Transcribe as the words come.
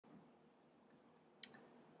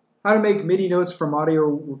How to make MIDI notes from audio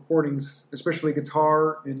recordings, especially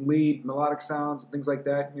guitar and lead, melodic sounds, and things like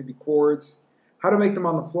that, maybe chords. How to make them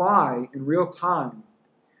on the fly in real time.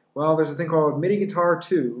 Well, there's a thing called MIDI Guitar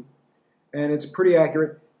 2, and it's pretty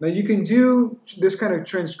accurate. Now you can do this kind of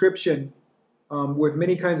transcription with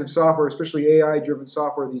many kinds of software, especially AI-driven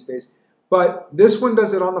software these days. But this one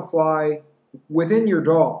does it on the fly within your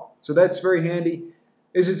DAW, so that's very handy.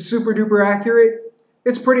 Is it super duper accurate?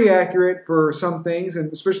 It's pretty accurate for some things,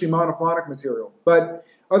 and especially monophonic material. But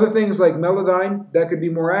other things like Melodyne, that could be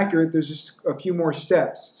more accurate. There's just a few more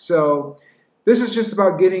steps. So this is just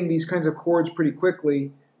about getting these kinds of chords pretty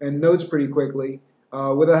quickly and notes pretty quickly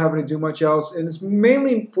without having to do much else. And it's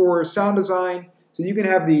mainly for sound design, so you can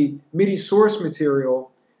have the MIDI source material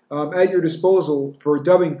at your disposal for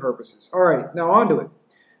dubbing purposes. All right, now on to it.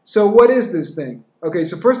 So what is this thing? Okay,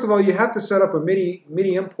 so first of all, you have to set up a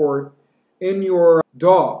MIDI import in your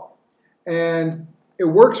DAW, and it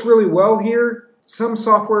works really well here. Some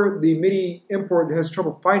software, the MIDI import has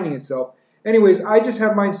trouble finding itself. Anyways, I just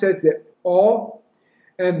have mine set to all,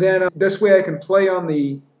 and then this way I can play on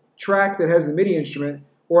the track that has the MIDI instrument,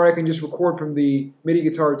 or I can just record from the MIDI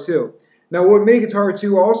Guitar 2. Now what MIDI Guitar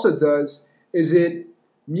 2 also does is it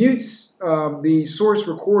mutes the source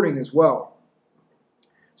recording as well.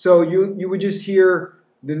 So you would just hear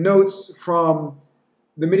the notes from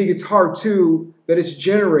the MIDI Guitar 2 that it's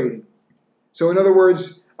generating. So in other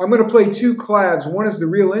words, I'm going to play two clavs. One is the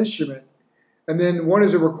real instrument, and then one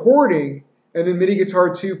is a recording, and then MIDI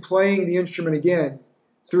Guitar 2 playing the instrument again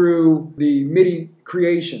through the MIDI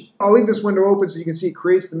creation. I'll leave this window open so you can see it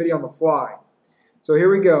creates the MIDI on the fly. So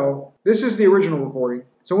here we go. This is the original recording.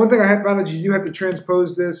 So one thing I have found that you do have to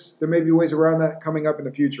transpose this. There may be ways around that coming up in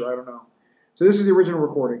the future. I don't know. So this is the original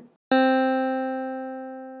recording.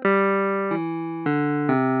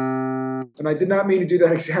 And I did not mean to do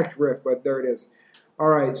that exact riff, but there it is. All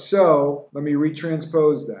right, so let me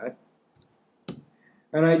retranspose that.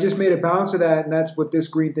 And I just made a bounce of that, and that's what this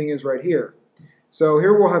green thing is right here. So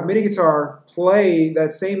here we'll have MIDI Guitar play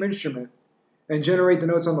that same instrument and generate the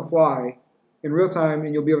notes on the fly in real time,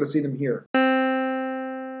 and you'll be able to see them here.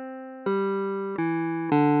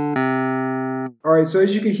 All right, so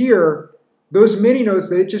as you can hear, those MIDI notes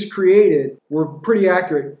that it just created were pretty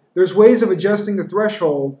accurate. There's ways of adjusting the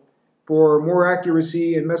threshold for more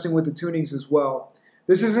accuracy and messing with the tunings as well.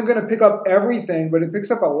 This isn't going to pick up everything, but it picks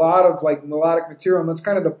up a lot of like melodic material, and that's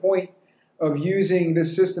kind of the point of using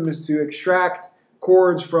this system, is to extract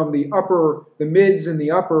chords from the mids and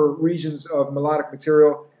the upper regions of melodic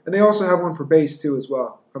material. And they also have one for bass too as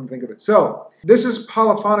well, come to think of it. So this is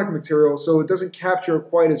polyphonic material, so it doesn't capture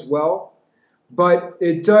quite as well, but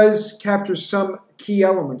it does capture some key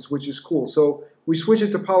elements, which is cool. So we switch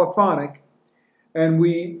it to polyphonic, and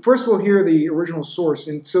first we'll hear the original source.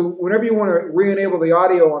 And so whenever you want to re-enable the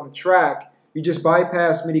audio on the track, you just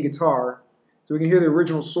bypass MIDI Guitar, so we can hear the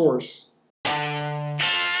original source.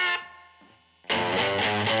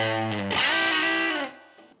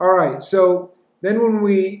 All right, so then when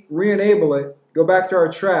we re-enable it, go back to our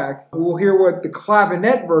track, we'll hear what the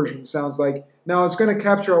clavinet version sounds like. Now it's going to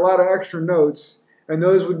capture a lot of extra notes, and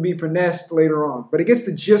those would be finessed later on. But it gets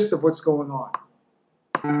the gist of what's going on.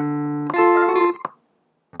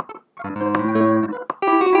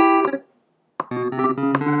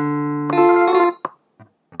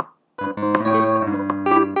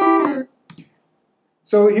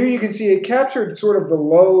 So here you can see it captured sort of the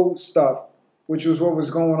low stuff, which was what was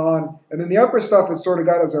going on. And then the upper stuff is sort of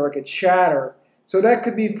got as like a chatter. So that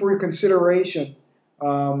could be for your consideration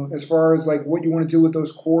as far as like what you want to do with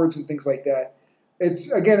those chords and things like that.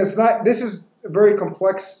 This is a very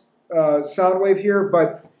complex sound wave here,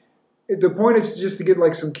 but the point is just to get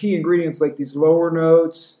like some key ingredients like these lower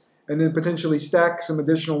notes, and then potentially stack some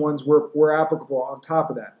additional ones where applicable on top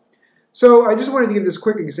of that. So I just wanted to give this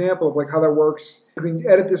quick example of like how that works. You can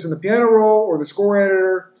edit this in the piano roll or the score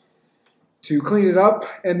editor to clean it up.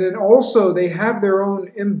 And then also they have their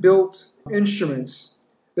own inbuilt instruments.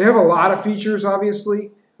 They have a lot of features,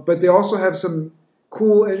 obviously, but they also have some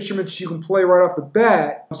cool instruments you can play right off the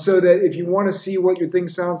bat, so that if you want to see what your thing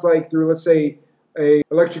sounds like through, let's say, an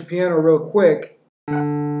electric piano real quick.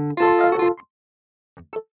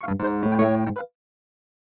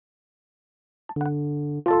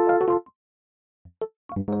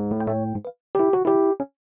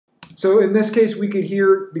 So in this case, we could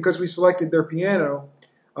hear, because we selected their piano,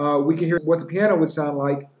 we could hear what the piano would sound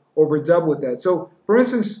like over dub with that. So for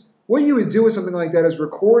instance, what you would do with something like that is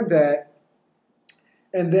record that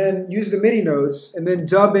and then use the MIDI notes and then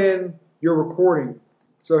dub in your recording.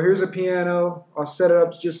 So here's a piano. I'll set it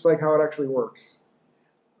up just like how it actually works.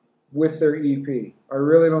 with their EP. I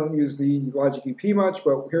really don't use the Logic EP much,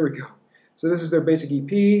 but here we go. So this is their basic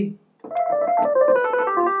EP.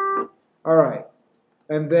 All right,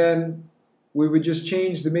 and then we would just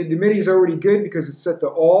change the MIDI. The MIDI is already good because it's set to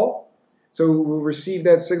all, so we'll receive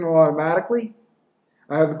that signal automatically.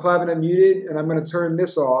 I have the clavinet muted, and I'm going to turn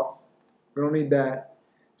this off. We don't need that.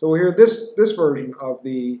 So we'll hear this version of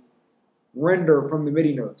the render from the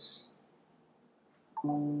MIDI notes.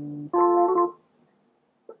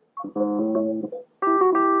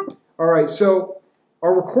 All right, so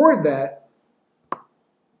I'll record that.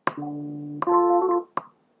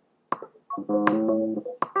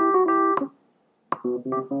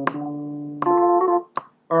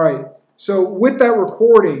 All right, so with that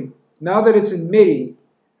recording, now that it's in MIDI,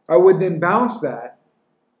 I would then bounce that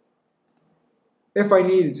if I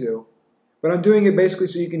needed to. But I'm doing it basically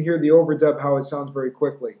so you can hear the overdub, how it sounds very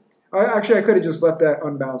quickly. Actually, I could have just left that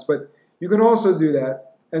unbounced, but you can also do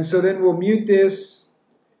that. And so then we'll mute this,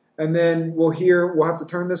 and then we'll have to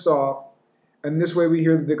turn this off, and this way we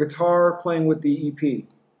hear the guitar playing with the EP.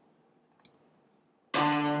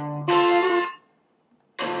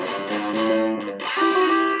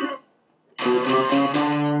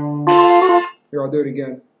 Here, I'll do it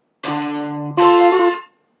again.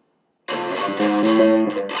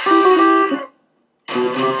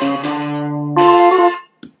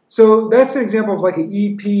 So that's an example of like an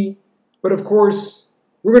EP, but of course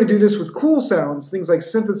we're going to do this with cool sounds, things like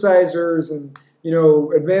synthesizers and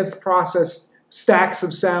advanced process stacks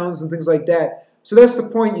of sounds and things like that. So that's the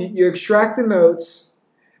point. You extract the notes,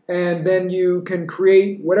 and then you can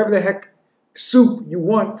create whatever the heck soup you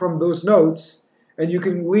want from those notes, and you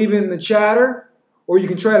can leave in the chatter, or you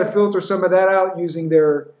can try to filter some of that out using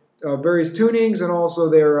their various tunings and also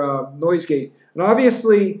their noise gate. And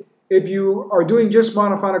obviously, if you are doing just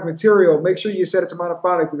monophonic material, make sure you set it to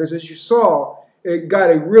monophonic, because as you saw, it got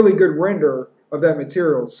a really good render of that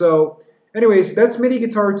material. So anyways, that's MIDI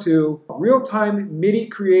Guitar 2, real-time MIDI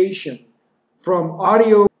creation from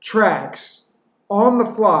audio tracks on the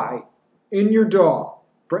fly in your DAW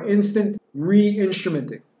for instant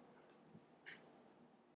re-instrumenting.